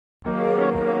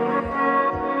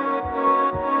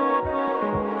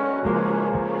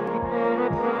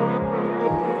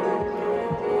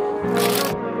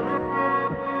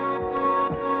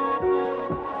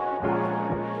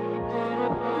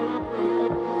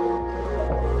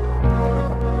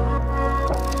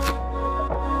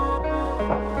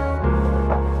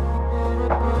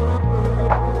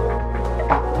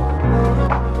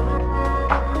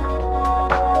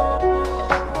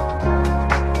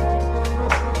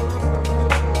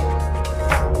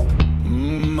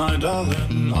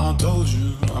darling, I told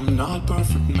you I'm not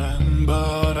perfect man,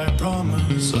 but I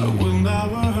promise I will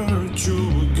never hurt you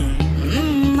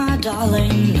again. My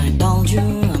darling, I told you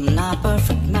I'm not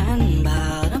perfect man, but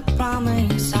I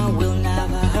promise I will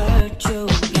never hurt you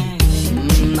again.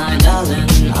 My darling,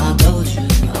 I told you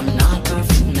I'm not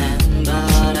perfect man,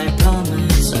 but I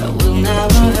promise I will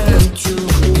never hurt you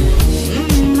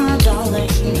again. My darling,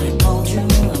 I told you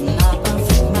I'm not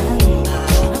perfect man,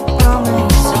 but I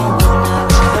promise I will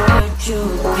never hurt you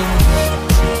again.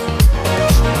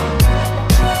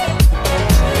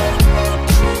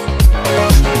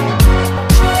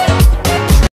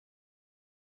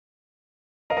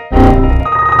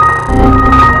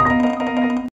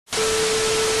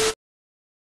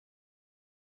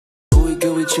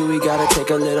 Chewy, gotta take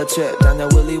a little trip down the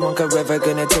Willy Wonka River,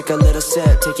 gonna take a little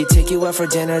sip. Take you out for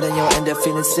dinner, then you'll end up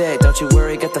feeling sick. Don't you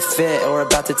worry, got the fit, or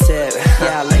about to tip.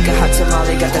 Yeah, like a hot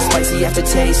tamale, got that spicy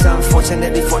aftertaste.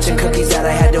 Unfortunately, fortune cookies that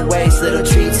I had to waste. Little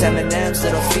treats, M&M's,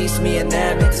 little feast, me and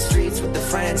them. Hit the streets with the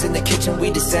friends, in the kitchen we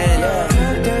descend. Yeah,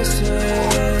 that's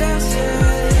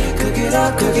it. Cook it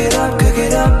up, cook it up, cook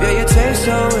it up. Yeah, you taste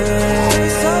so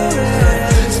rich.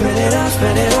 Spin it up,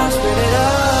 spin it up, spin it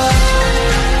up.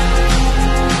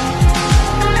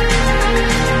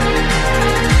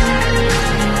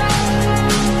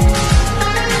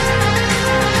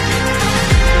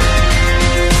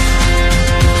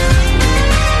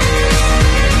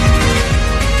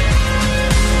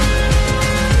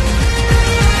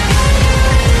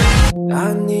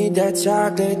 I need that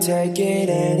chocolate, take it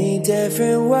any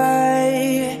different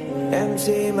way.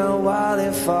 Empty my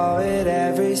wallet for it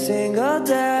every single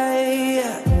day.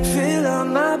 Fill up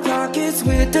my pockets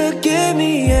with the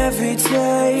gimme every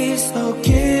taste. Oh,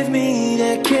 give me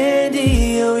that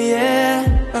candy, oh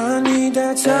yeah. I need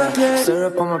that chocolate.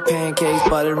 Syrup on my pancakes,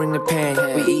 butter in the pan.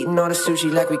 We eating all the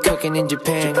sushi like we cooking in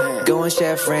Japan. Going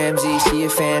Chef Ramsay, she a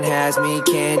fan, has me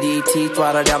candy. Teeth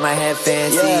watered out my head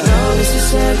fancy. Yeah. No, this is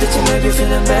sad that you might be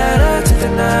feeling better. Took the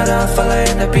night off, all I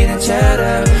end up eating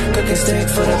cheddar. Cooking steak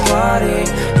for the party.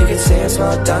 You can say it's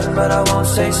well done, but I won't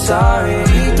say sorry.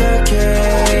 Eat the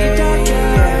cake,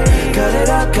 yeah. Cut it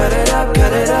up, cut it up,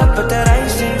 cut it up. But that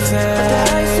icing fair.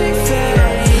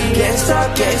 Can't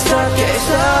stop, can't stop, can't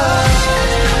stop.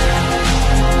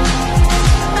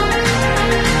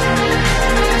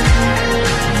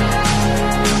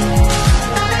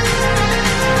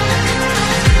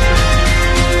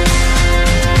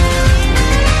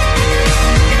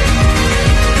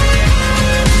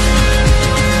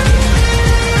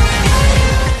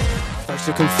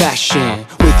 A confession.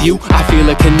 With you, I feel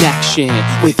a connection.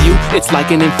 With you, it's like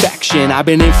an infection. I've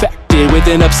been infected with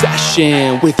an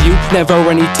obsession. With you, never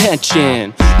any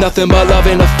tension. Nothing but love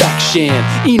and affection.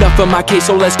 Enough of my case,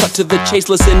 so let's cut to the chase.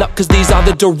 Listen up, cause these are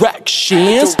the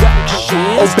directions.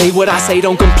 Obey what I say,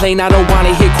 don't complain, I don't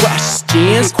wanna hear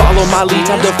questions. Follow my lead,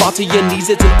 time to fall to your knees.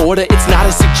 It's an order, it's not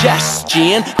a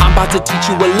suggestion. I'm about to teach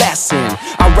you a lesson.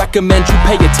 I recommend you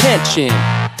pay attention.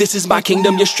 This is my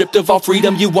kingdom, you're stripped of all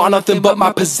freedom. You want nothing but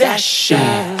my possession.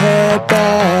 Head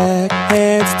back,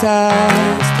 hands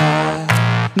tied,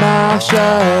 mouth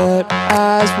shut,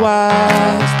 eyes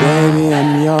wide. Baby,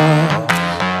 I'm yours.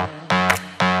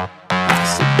 I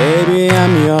said, baby,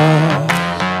 I'm yours.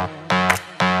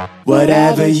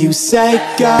 Whatever you say,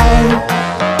 go.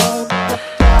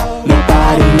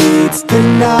 Nobody needs to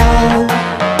know.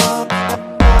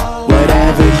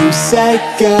 Whatever you say,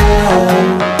 go.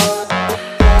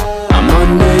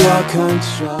 Under your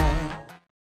control.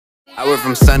 I went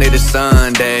from Sunday to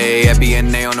Sunday, at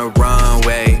BNA on the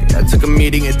runway. I took a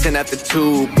meeting at 10 after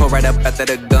 2, pull right up after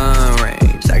the gun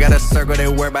range. I got a circle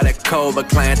that worry about that code, but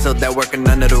clientele that working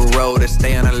under the road to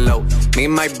stay on the low. Me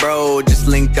and my bro just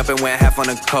linked up and went half on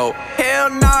the coat. Hell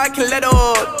nah, I can let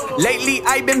up. Lately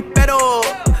I been fed up.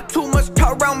 Too much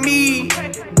talk around me,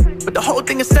 but the whole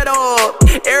thing is set up.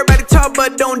 Everybody talk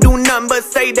but don't do nothing but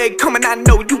say they coming. I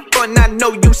know you fun, I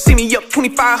know you see me up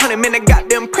 2,500, man, I got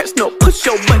them press no push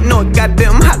your button, no, got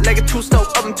them hot like a two-stove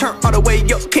oven, turn all the way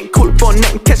up, can't cool it for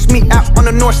nothing. Catch me out on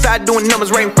the north side doing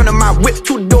numbers right in front of my whip,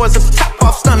 2 doors at the top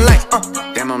off, stun like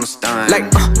damn, I'm stunned. Like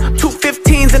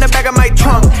 215s in the back of my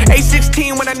trunk,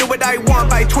 A16 when I knew what I want,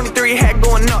 by 23 had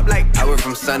going up like. I went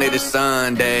from Sunday to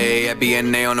Sunday, at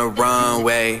BNA on the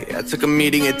runway. I took a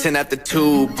meeting at 10 after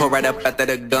 2, pull right up after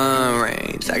the gun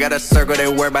range. I got a circle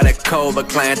that worry about that code, but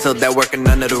clientele that working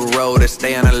under the road to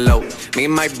stay on the low. Me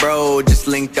and my bro just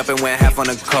linked up and went half on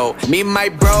the coat. Me and my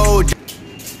bro.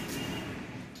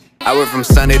 I went from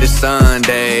Sunday to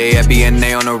Sunday, at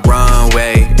BNA on the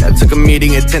runway. I took a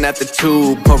meeting at 10 after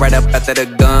 2, pull right up after the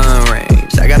gun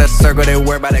range. I got a circle that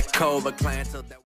worry about that code, but clientele that